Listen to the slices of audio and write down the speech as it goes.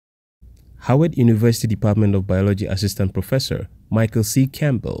Howard University Department of Biology Assistant Professor Michael C.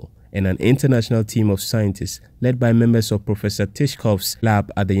 Campbell and an international team of scientists led by members of Professor Tishkoff's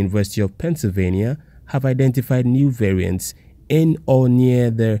lab at the University of Pennsylvania have identified new variants in or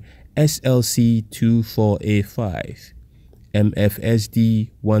near the SLC24A5,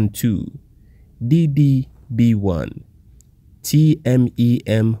 MFSD12, DDB1,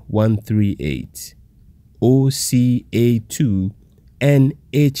 TMEM138, OCA2 and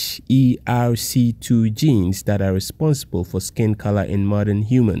HERC2 genes that are responsible for skin color in modern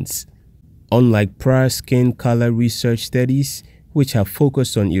humans. Unlike prior skin color research studies, which have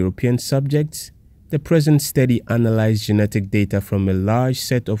focused on European subjects, the present study analyzed genetic data from a large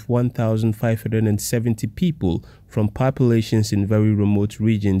set of 1,570 people from populations in very remote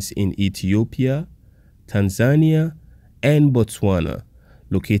regions in Ethiopia, Tanzania, and Botswana,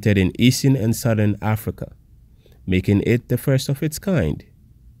 located in Eastern and Southern Africa, making it the first of its kind.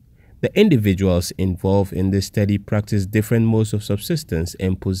 The individuals involved in this study practice different modes of subsistence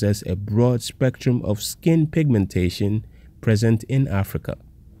and possess a broad spectrum of skin pigmentation present in Africa.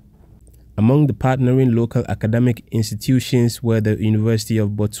 Among the partnering local academic institutions were the University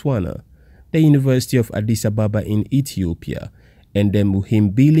of Botswana, the University of Addis Ababa in Ethiopia, and the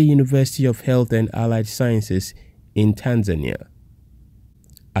Muhimbili University of Health and Allied Sciences in Tanzania.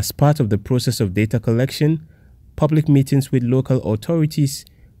 As part of the process of data collection, public meetings with local authorities,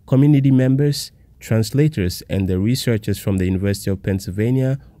 community members, translators, and the researchers from the University of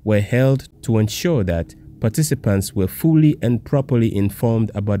Pennsylvania were held to ensure that participants were fully and properly informed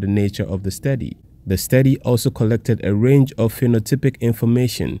about the nature of the study. The study also collected a range of phenotypic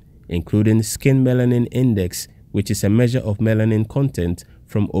information, including skin melanin index, which is a measure of melanin content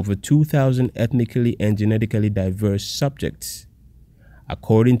from over 2,000 ethnically and genetically diverse subjects.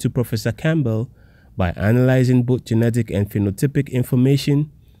 According to Professor Campbell, by analyzing both genetic and phenotypic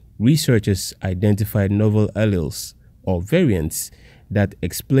information, researchers identified novel alleles, or variants, that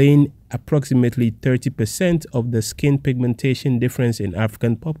explain approximately 30% of the skin pigmentation difference in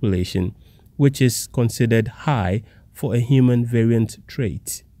African population, which is considered high for a human variant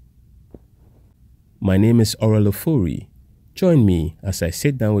trait. My name is Orolofori. Join me as I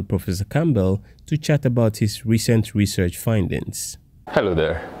sit down with Professor Campbell to chat about his recent research findings. Hello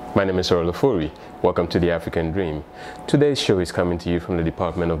there, my name is Orolofori. Welcome to the African Dream. Today's show is coming to you from the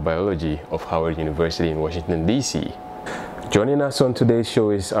Department of Biology of Howard University in Washington, D.C. Joining us on today's show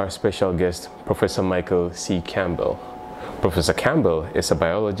is our special guest, Professor Michael C. Campbell. Professor Campbell is a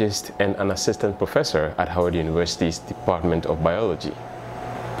biologist and an assistant professor at Howard University's Department of Biology.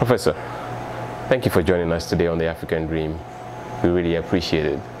 Professor, thank you for joining us today on the African Dream. We really appreciate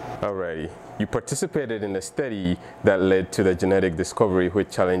it. Alrighty. You participated in a study that led to the genetic discovery which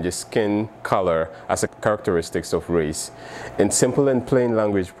challenges skin color as a characteristics of race. In simple and plain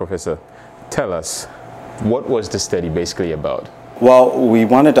language, Professor, tell us, what was the study basically about? Well, we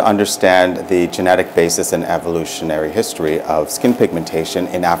wanted to understand the genetic basis and evolutionary history of skin pigmentation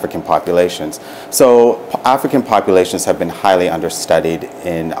in African populations. So African populations have been highly understudied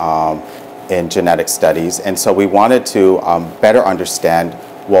in genetic studies, and so we wanted to better understand,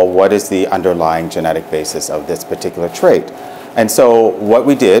 well, what is the underlying genetic basis of this particular trait? And so what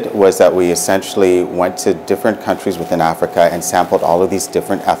we did was that we essentially went to different countries within Africa and sampled all of these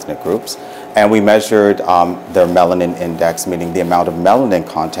different ethnic groups, and we measured their melanin index, meaning the amount of melanin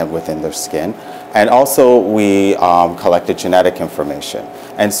content within their skin, and also we collected genetic information.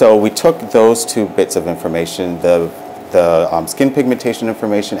 And so we took those two bits of information, the skin pigmentation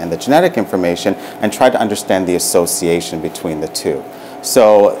information and the genetic information, and tried to understand the association between the two.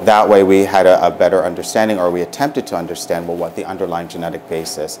 So that way we had a better understanding, or we attempted to understand, well, what the underlying genetic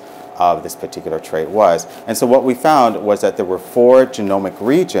basis of this particular trait was. And so what we found was that there were 4 genomic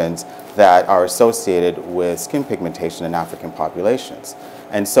regions that are associated with skin pigmentation in African populations.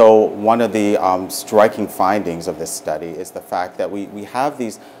 And so one of the striking findings of this study is the fact that we have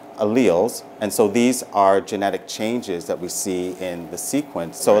these alleles, and so these are genetic changes that we see in the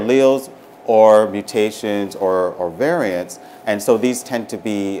sequence. So alleles or mutations or variants, and so these tend to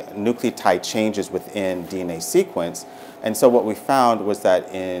be nucleotide changes within DNA sequence. And so what we found was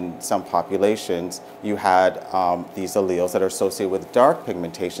that in some populations you had these alleles that are associated with dark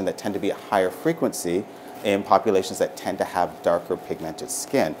pigmentation that tend to be at higher frequency in populations that tend to have darker pigmented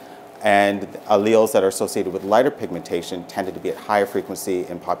skin. And alleles that are associated with lighter pigmentation tended to be at higher frequency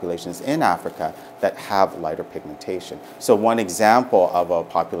in populations in Africa that have lighter pigmentation. So one example of a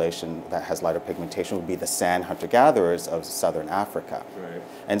population that has lighter pigmentation would be the San hunter-gatherers of southern Africa. Right.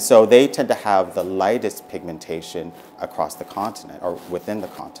 And so they tend to have the lightest pigmentation across the continent, or within the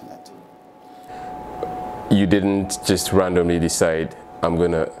continent. You didn't just randomly decide, I'm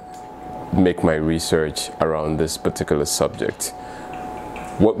going to make my research around this particular subject?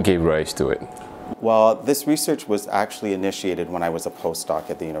 What gave rise to it? Well, this research was actually initiated when I was a postdoc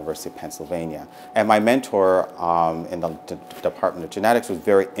at the University of Pennsylvania. And my mentor in the Department of Genetics was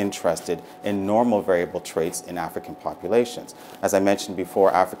very interested in normal variable traits in African populations. As I mentioned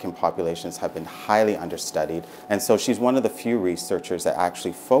before, African populations have been highly understudied. And so she's one of the few researchers that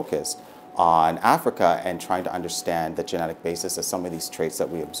actually focused on Africa and trying to understand the genetic basis of some of these traits that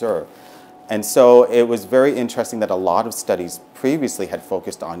we observe. And so it was very interesting that a lot of studies previously had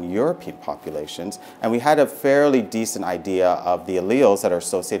focused on European populations, and we had a fairly decent idea of the alleles that are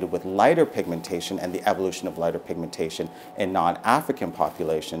associated with lighter pigmentation and the evolution of lighter pigmentation in non-African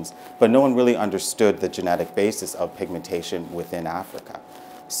populations, but no one really understood the genetic basis of pigmentation within Africa.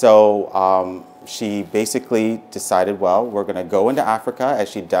 So she basically decided, well, we're going to go into Africa, as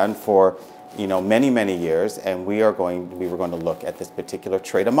she'd done for many years, and we were going to look at this particular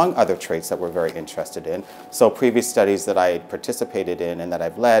trait among other traits that we're very interested in. So previous studies that I participated in and that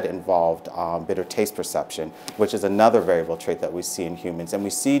I've led involved bitter taste perception, which is another variable trait that we see in humans, and we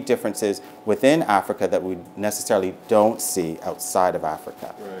see differences within Africa that we necessarily don't see outside of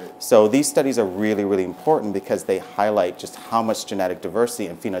Africa. Right. So these studies are really important because they highlight just how much genetic diversity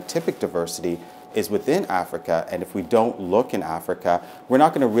and phenotypic diversity is within Africa, and if we don't look in Africa, we're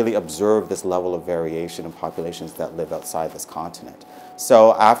not going to really observe this level of variation in populations that live outside this continent.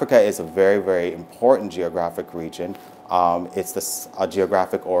 So Africa is a very important geographic region. It's a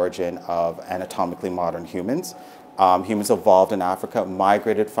geographic origin of anatomically modern humans. Humans evolved in Africa,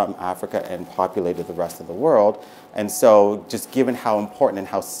 migrated from Africa, and populated the rest of the world. And so just given how important and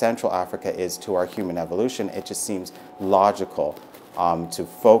how central Africa is to our human evolution, it just seems logical to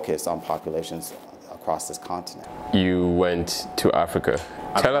focus on populations across this continent. You went to Africa.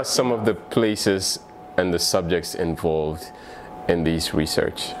 Tell us some of the places and the subjects involved in these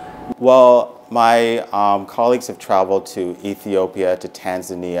research. Well, my colleagues have traveled to Ethiopia, to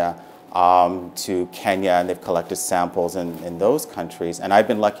Tanzania, to Kenya, and they've collected samples in those countries. And I've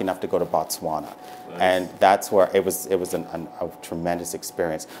been lucky enough to go to Botswana. Nice. And that's where it was a tremendous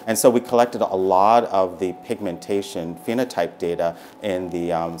experience. And so we collected a lot of the pigmentation phenotype data in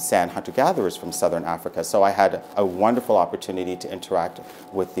the sand hunter-gatherers from southern Africa. So I had a wonderful opportunity to interact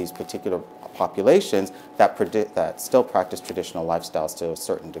with these particular populations that still practice traditional lifestyles to a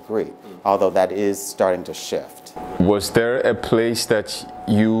certain degree, although that is starting to shift. Was there a place that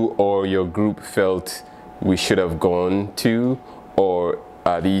you or your group felt we should have gone to, or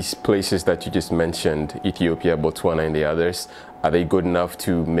are these places that you just mentioned, Ethiopia, Botswana, and the others, are they good enough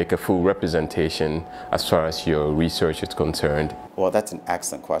to make a full representation as far as your research is concerned? Well, that's an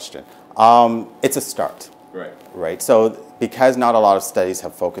excellent question. It's a start. Right. So because not a lot of studies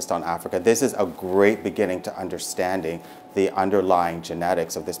have focused on Africa, this is a great beginning to understanding the underlying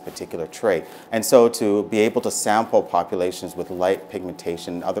genetics of this particular trait. And so to be able to sample populations with light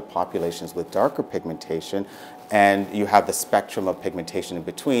pigmentation, other populations with darker pigmentation, and you have the spectrum of pigmentation in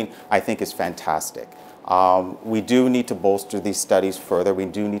between, I think is fantastic. We do need to bolster these studies further. We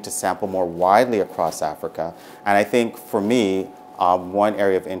do need to sample more widely across Africa. And I think for me, one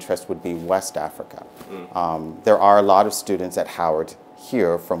area of interest would be West Africa. There are a lot of students at Howard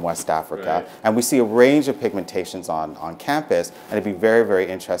here from West Africa, and we see a range of pigmentations on campus, and it'd be very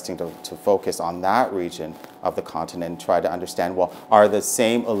interesting to focus on that region of the continent and try to understand, well, are the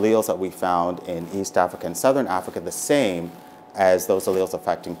same alleles that we found in East Africa and Southern Africa the same as those alleles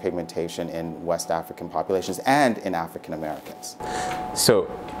affecting pigmentation in West African populations and in African Americans? So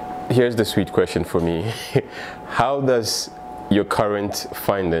here's the sweet question for me. How does your current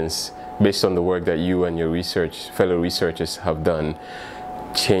findings, based on the work that you and your fellow researchers have done,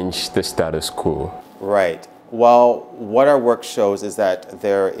 change the status quo? Right. Well, what our work shows is that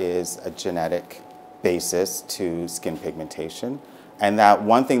there is a genetic basis to skin pigmentation. And that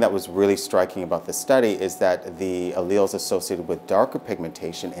one thing that was really striking about this study is that the alleles associated with darker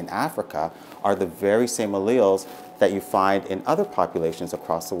pigmentation in Africa are the very same alleles that you find in other populations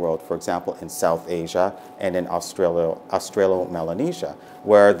across the world, for example, in South Asia and in Australo-Melanesia,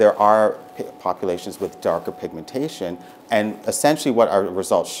 where there are populations with darker pigmentation. And essentially what our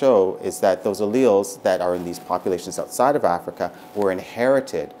results show is that those alleles that are in these populations outside of Africa were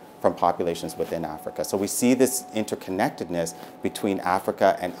inherited from populations within Africa. So we see this interconnectedness between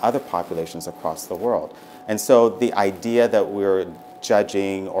Africa and other populations across the world. And so the idea that we're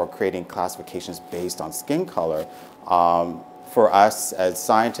judging or creating classifications based on skin color, for us as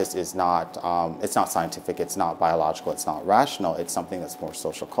scientists is not, it's not scientific, it's not biological, it's not rational, it's something that's more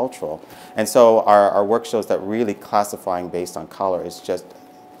social cultural. And so our work shows that really classifying based on color is just,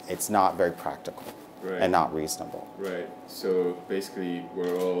 it's not very practical. Right. And not reasonable. Right. So basically,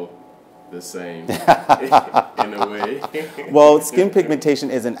 we're all the same in a way. Well, skin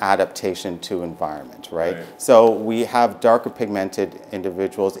pigmentation is an adaptation to environment, right? So we have darker pigmented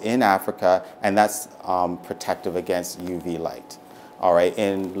individuals in Africa, and that's protective against UV light. All right,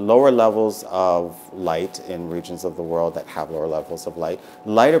 in lower levels of light in regions of the world that have lower levels of light,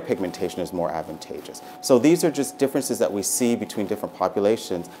 lighter pigmentation is more advantageous. So these are just differences that we see between different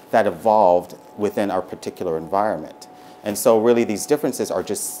populations that evolved within our particular environment. And so really these differences are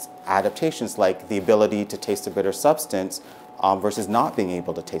just adaptations, like the ability to taste a bitter substance versus not being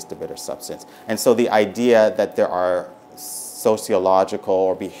able to taste a bitter substance. And so the idea that there are sociological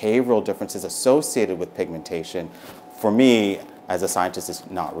or behavioral differences associated with pigmentation, for me, as a scientist, is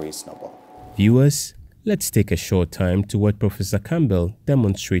not reasonable. Viewers, let's take a short time to watch Professor Campbell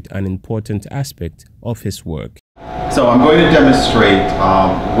demonstrate an important aspect of his work. So I'm going to demonstrate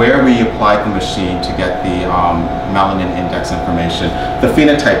where we applied the machine to get the melanin index information, the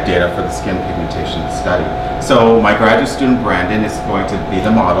phenotype data for the skin pigmentation study. So my graduate student Brandon is going to be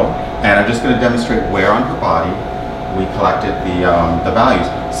the model, and I'm just going to demonstrate where on her body we collected the values.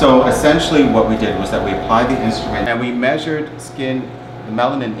 So essentially what we did was that we applied the instrument and we measured the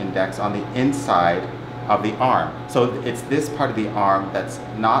melanin index on the inside of the arm. So it's this part of the arm that's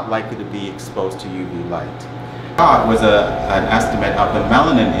not likely to be exposed to UV light. That was an estimate of the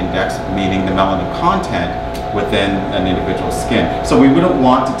melanin index, meaning the melanin content within an individual's skin. So we wouldn't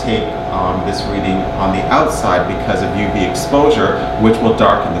want to take this reading on the outside because of UV exposure, which will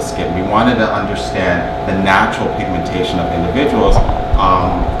darken the skin. We wanted to understand the natural pigmentation of individuals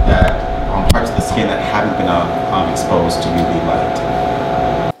that on parts of the skin that haven't been exposed to UV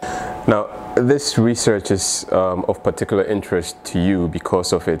light. Now, this research is of particular interest to you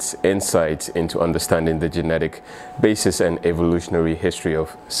because of its insights into understanding the genetic basis and evolutionary history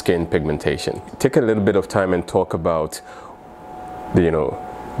of skin pigmentation. Take a little bit of time and talk about,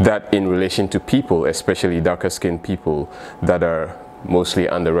 that in relation to people, especially darker skinned people that are mostly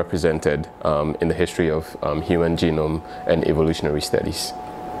underrepresented in the history of human genome and evolutionary studies.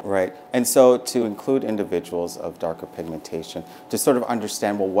 Right, and so to include individuals of darker pigmentation, to sort of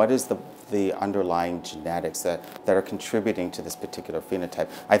understand, well, what is the underlying genetics that are contributing to this particular phenotype.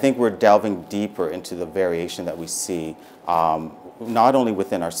 I think we're delving deeper into the variation that we see, not only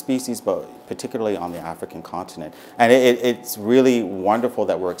within our species, but particularly on the African continent. And it's really wonderful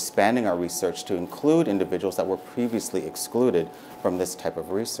that we're expanding our research to include individuals that were previously excluded from this type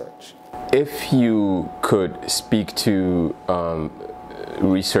of research. If you could speak to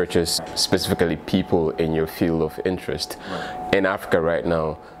researchers, specifically people in your field of interest in Africa right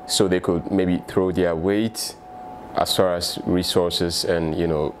now, so they could maybe throw their weight as far as resources and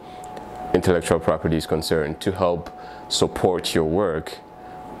intellectual property is concerned to help support your work,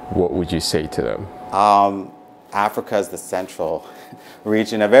 what would you say to them? Africa is the central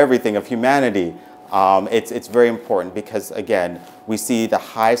region of everything, of humanity. It's very important because, again, we see the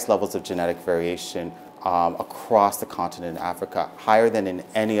highest levels of genetic variation across the continent in Africa, higher than in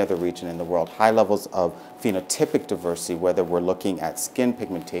any other region in the world. High levels of phenotypic diversity, whether we're looking at skin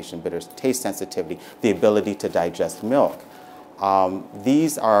pigmentation, bitter taste sensitivity, the ability to digest milk.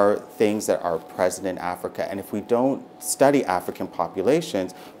 These are things that are present in Africa, and if we don't study African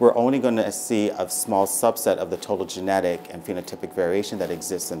populations, we're only going to see a small subset of the total genetic and phenotypic variation that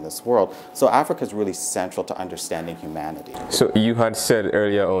exists in this world. So Africa is really central to understanding humanity. So you had said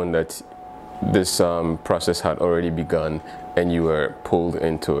earlier on that this process had already begun and you were pulled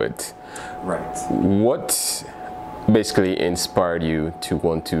into it. Right. What basically inspired you to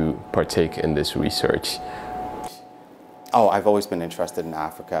want to partake in this research? Oh, I've always been interested in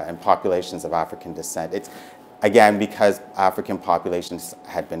Africa and populations of African descent. It's, again, because African populations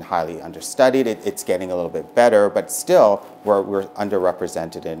had been highly understudied, it's getting a little bit better, but still we're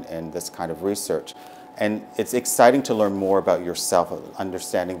underrepresented in this kind of research. And it's exciting to learn more about yourself,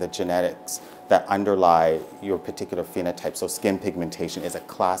 understanding the genetics that underlie your particular phenotype. So skin pigmentation is a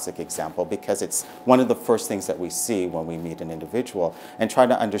classic example because it's one of the first things that we see when we meet an individual, and trying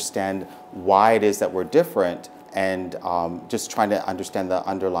to understand why it is that we're different, and just trying to understand the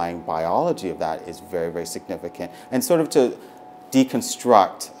underlying biology of that is very, very significant. And sort of to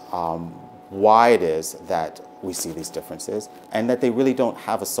deconstruct why it is that we see these differences, and that they really don't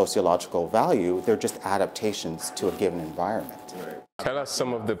have a sociological value, they're just adaptations to a given environment. Right. Tell us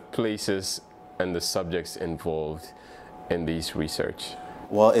some of the places and the subjects involved in these research.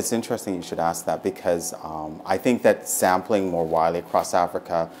 Well, it's interesting you should ask that because I think that sampling more widely across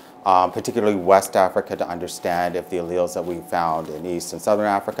Africa, particularly West Africa, to understand if the alleles that we found in East and Southern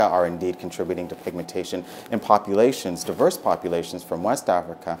Africa are indeed contributing to pigmentation in populations, diverse populations from West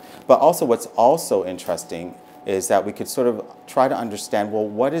Africa. But also what's also interesting is that we could sort of try to understand, well,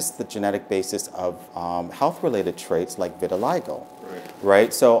 what is the genetic basis of health-related traits like vitiligo?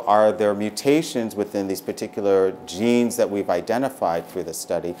 Right? So are there mutations within these particular genes that we've identified through the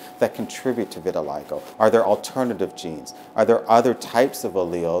study that contribute to vitiligo? Are there alternative genes? Are there other types of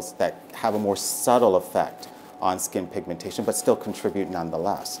alleles that have a more subtle effect on skin pigmentation but still contribute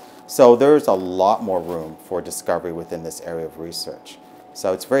nonetheless? So there's a lot more room for discovery within this area of research.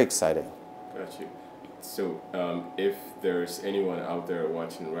 So it's very exciting. Got you. So if there's anyone out there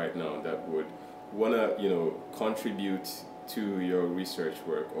watching right now that would want to, contribute to your research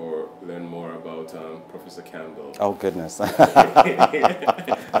work or learn more about Professor Campbell. Oh, goodness.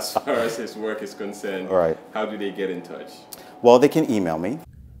 As far as his work is concerned, right. How do they get in touch? Well, they can email me.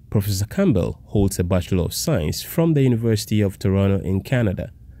 Professor Campbell holds a Bachelor of Science from the University of Toronto in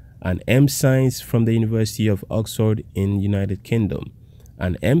Canada, an M.Science from the University of Oxford in United Kingdom,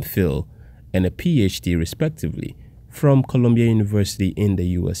 an M.Phil and a Ph.D. respectively from Columbia University in the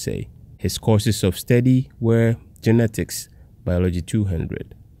USA. His courses of study were Genetics, Biology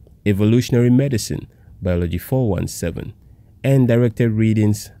 200, Evolutionary Medicine, Biology 417, and Directed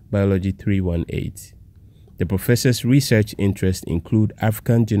Readings, Biology 318. The professor's research interests include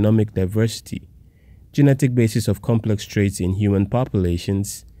African genomic diversity, genetic basis of complex traits in human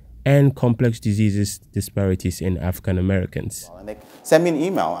populations, and complex diseases disparities in African Americans. And they send me an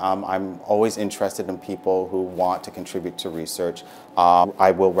email. I'm always interested in people who want to contribute to research.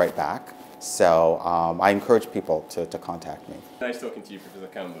 I will write back. So I encourage people to contact me. Nice talking to you, Professor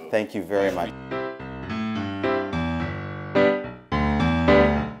Campbell. Thank you very much.